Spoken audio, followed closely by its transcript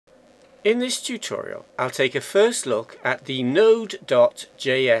In this tutorial, I'll take a first look at the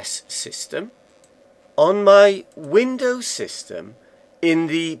Node.js system. On my Windows system, in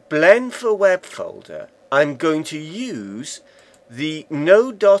the Blend4web folder, I'm going to use the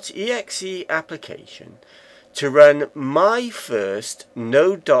Node.exe application to run my first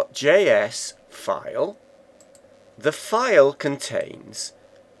Node.js file. The file contains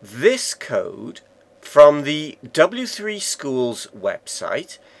this code from the W3 Schools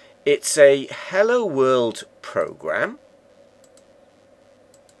website. It's a Hello World program.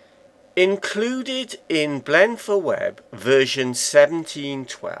 Included in Blend4web version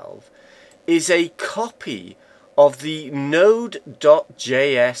 17.12 is a copy of the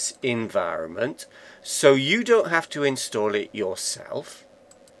Node.js environment, so you don't have to install it yourself.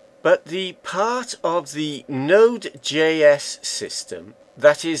 But the part of the Node.js system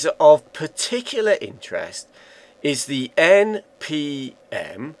that is of particular interest is the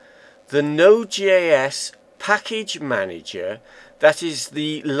NPM, the Node.js package manager, that is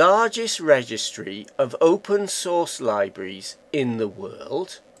the largest registry of open source libraries in the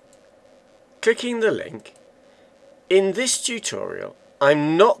world. Clicking the link, in this tutorial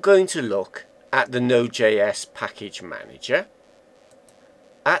I'm not going to look at the Node.js package manager.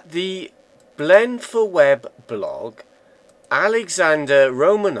 At the Blend4web blog, Alexander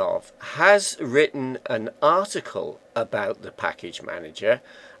Romanov has written an article about the package manager,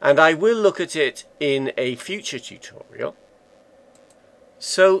 and I will look at it in a future tutorial.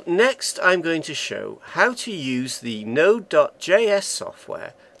 So next I'm going to show how to use the Node.js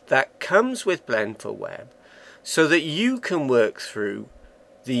software that comes with Blend4web so that you can work through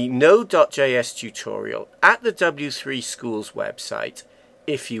the Node.js tutorial at the W3 Schools website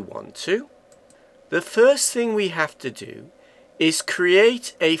if you want to. The first thing we have to do is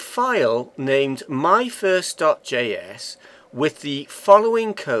create a file named myfirst.js with the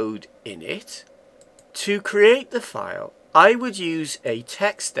following code in it. To create the file, I would use a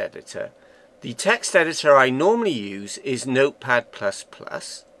text editor. The text editor I normally use is Notepad++,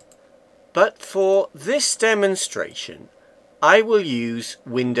 but for this demonstration I will use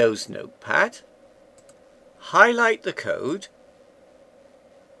Windows Notepad. Highlight the code,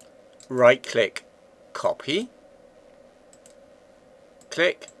 right-click, copy,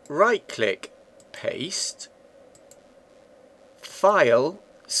 click, right-click, paste, file,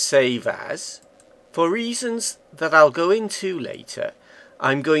 save as. For reasons that I'll go into later,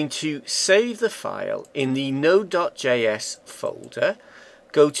 I'm going to save the file in the Node.js folder,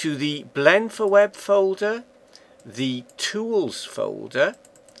 go to the Blend4web folder, the Tools folder,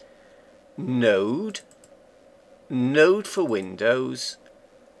 Node, Node for Windows,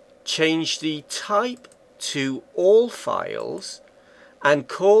 change the type to all files, and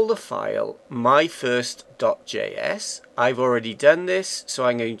call the file myfirst.js. I've already done this, so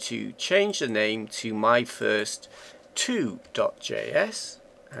I'm going to change the name to myfirst2.js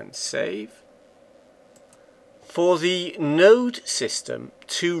and save. For the Node system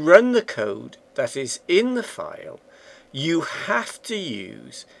to run the code that is in the file, you have to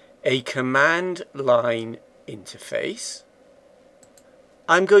use a command line interface.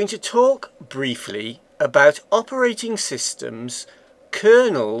 I'm going to talk briefly about operating systems,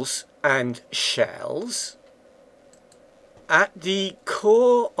 kernels and shells. At the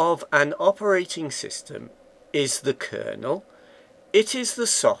core of an operating system is the kernel. It is the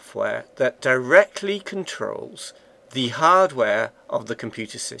software that directly controls the hardware of the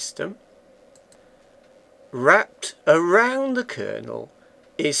computer system. Wrapped around the kernel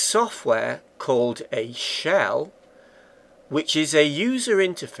is software called a shell, which is a user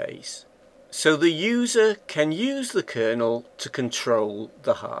interface, so the user can use the kernel to control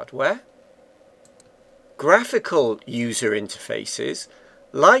the hardware. Graphical user interfaces,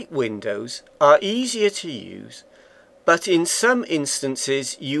 like Windows, are easier to use, but in some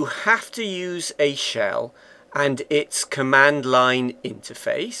instances you have to use a shell and its command line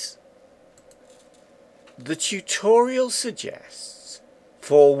interface. The tutorial suggests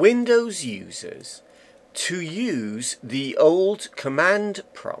for Windows users to use the old command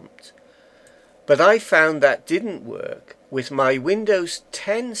prompt, but I found that didn't work with my Windows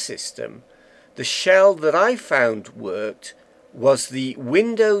 10 system. The shell that I found worked was the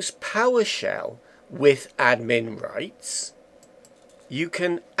Windows PowerShell with admin rights. You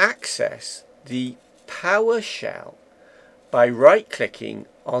can access the PowerShell by right-clicking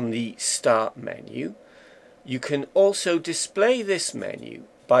on the Start menu. You can also display this menu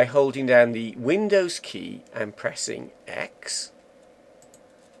by holding down the Windows key and pressing X.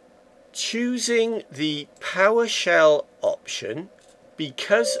 Choosing the PowerShell option,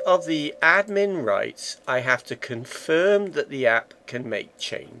 because of the admin rights, I have to confirm that the app can make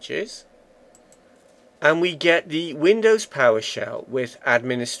changes. and we get the Windows PowerShell with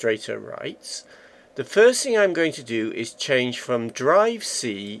administrator rights. The first thing I'm going to do is change from drive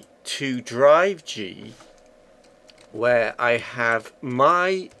C to drive G, where I have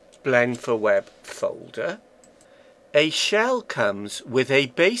my Blend4web folder. A shell comes with a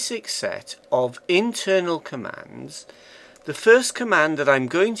basic set of internal commands. The first command that I'm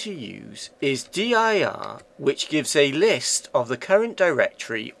going to use is dir, which gives a list of the current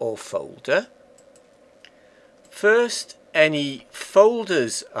directory or folder. First, any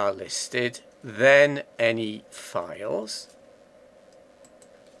folders are listed, then any files.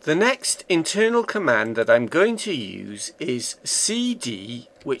 The next internal command that I'm going to use is cd,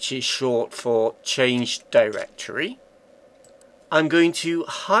 which is short for change directory. I'm going to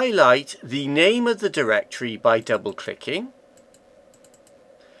highlight the name of the directory by double-clicking.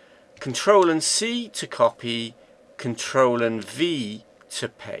 Control and C to copy, Control and V to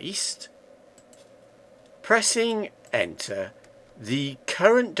paste. Pressing Enter, the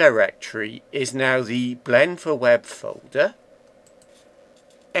current directory is now the Blend4web folder.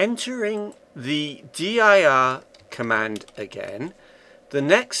 Entering the dir command again, the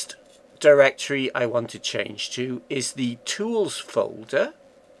next directory I want to change to is the tools folder.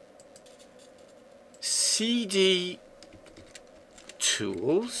 cd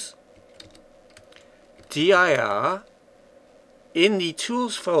tools, dir, in the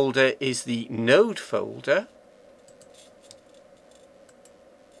tools folder is the node folder.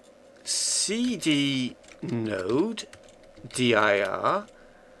 cd node dir,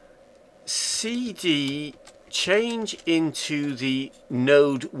 cd change into the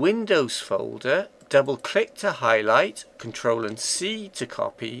node Windows folder, double click to highlight, Control and C to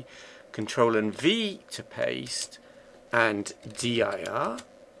copy, Control and V to paste, and dir.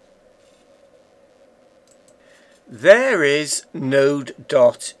 There is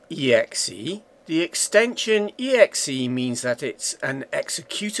Node.exe. The extension exe means that it's an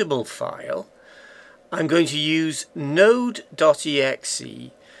executable file. I'm going to use Node.exe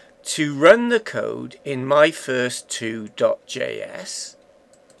to run the code in my first two.js.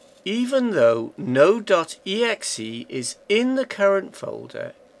 Even though Node.exe is in the current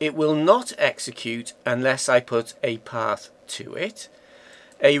folder, it will not execute unless I put a path to it.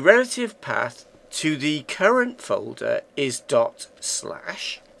 A relative path to the current folder is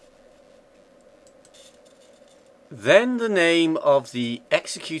 /. Then the name of the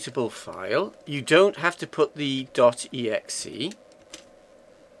executable file. You don't have to put the .exe.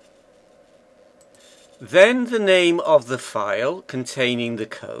 Then the name of the file containing the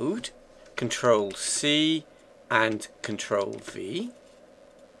code, Control C and Control V.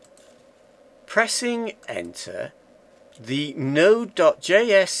 Pressing Enter, the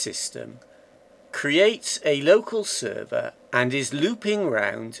Node.js system creates a local server and is looping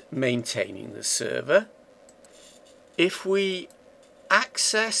round maintaining the server. If we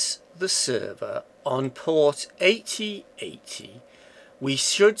access the server on port 8080, we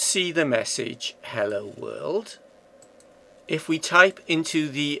should see the message "Hello World." If we type into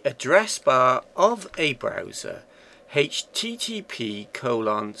the address bar of a browser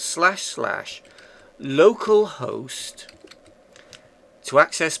http://localhost, to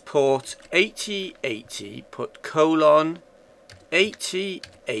access port 8080, put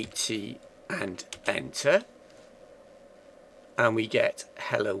 :8080 and enter, and we get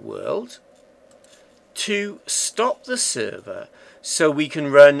 "Hello World." To stop the server so we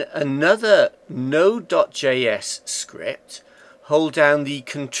can run another Node.js script, hold down the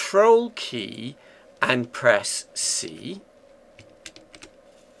Control key and press C.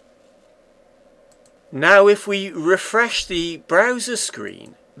 Now if we refresh the browser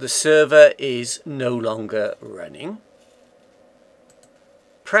screen, the server is no longer running.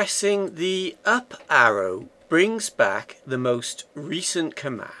 Pressing the up arrow brings back the most recent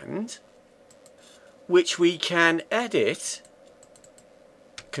command, which we can edit,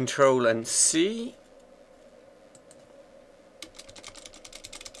 Control and C,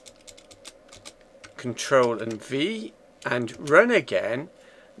 Control and V, and run again.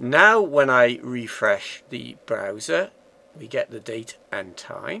 Now when I refresh the browser, we get the date and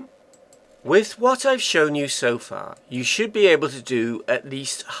time. With what I've shown you so far, you should be able to do at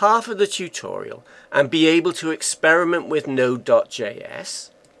least half of the tutorial and be able to experiment with Node.js.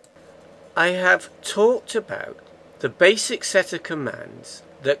 I have talked about the basic set of commands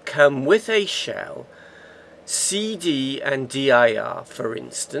that come with a shell, cd and dir for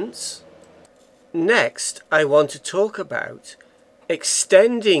instance. Next, I want to talk about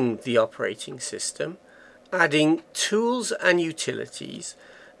extending the operating system, adding tools and utilities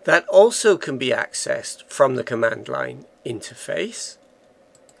that also can be accessed from the command line interface,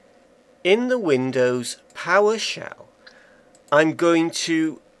 in the Windows PowerShell, I'm going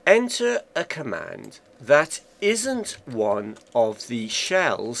to enter a command that isn't one of the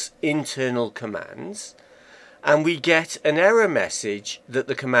shell's internal commands, and we get an error message that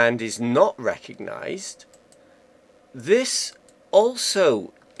the command is not recognized. This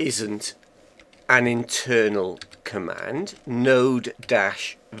also isn't an internal command, Node-v,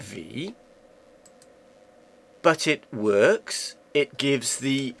 but it works. It gives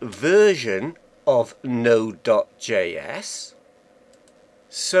the version of Node.js.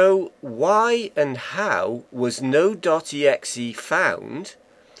 So why and how was Node.exe found?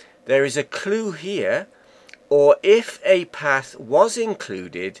 There is a clue here, or if a path was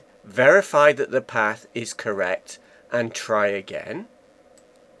included, verify that the path is correct and try again.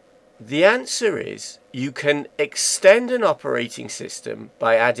 The answer is you can extend an operating system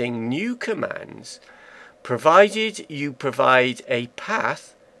by adding new commands, provided you provide a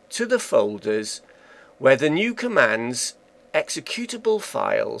path to the folders where the new commands' executable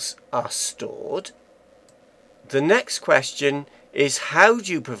files are stored. The next question is, how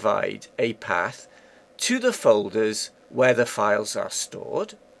do you provide a path to the folders where the files are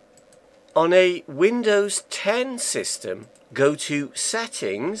stored? On a Windows 10 system, go to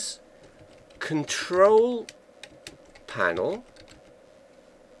Settings, Control Panel,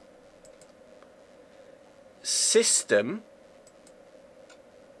 System,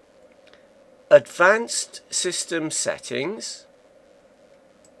 Advanced System Settings,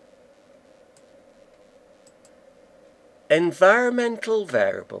 Environmental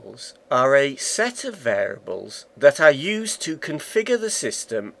variables are a set of variables that are used to configure the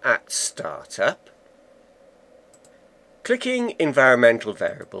system at startup. Clicking Environmental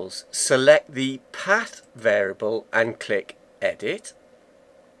Variables, select the Path variable and click Edit.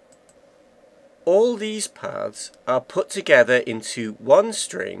 All these paths are put together into one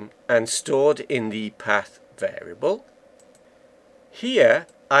string and stored in the path variable. Here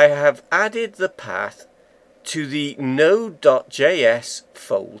I have added the path to the Node.js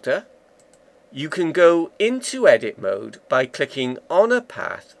folder. You can go into edit mode by clicking on a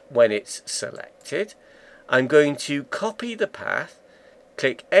path when it's selected. I'm going to copy the path,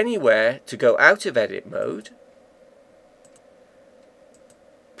 click anywhere to go out of edit mode.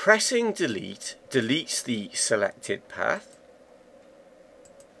 Pressing delete deletes the selected path.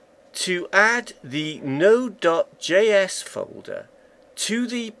 To add the Node.js folder to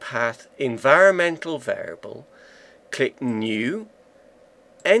the path environmental variable, click New,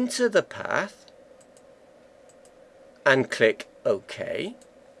 enter the path, and click OK.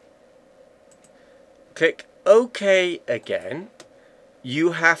 Click OK again.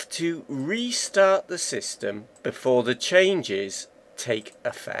 You have to restart the system before the changes take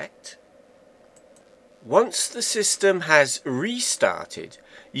effect. Once the system has restarted,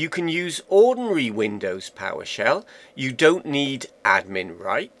 you can use ordinary Windows PowerShell. You don't need admin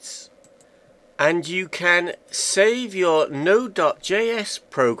rights. And you can save your Node.js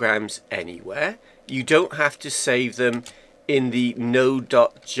programs anywhere. You don't have to save them in the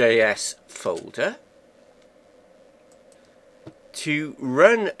Node.js folder. To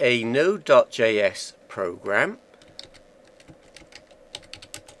run a Node.js program,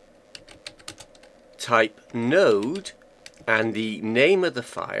 type node and the name of the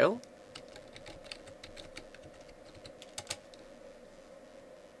file,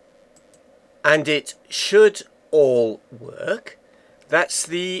 and it should all work. That's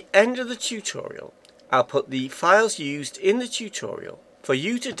the end of the tutorial. I'll put the files used in the tutorial for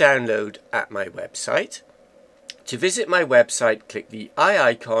you to download at my website. To visit my website, click the eye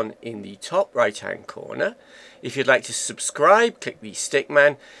icon in the top right hand corner. If you'd like to subscribe, click the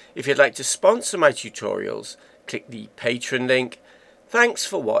stickman. If you'd like to sponsor my tutorials, click the Patreon link. Thanks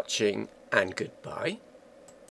for watching and goodbye.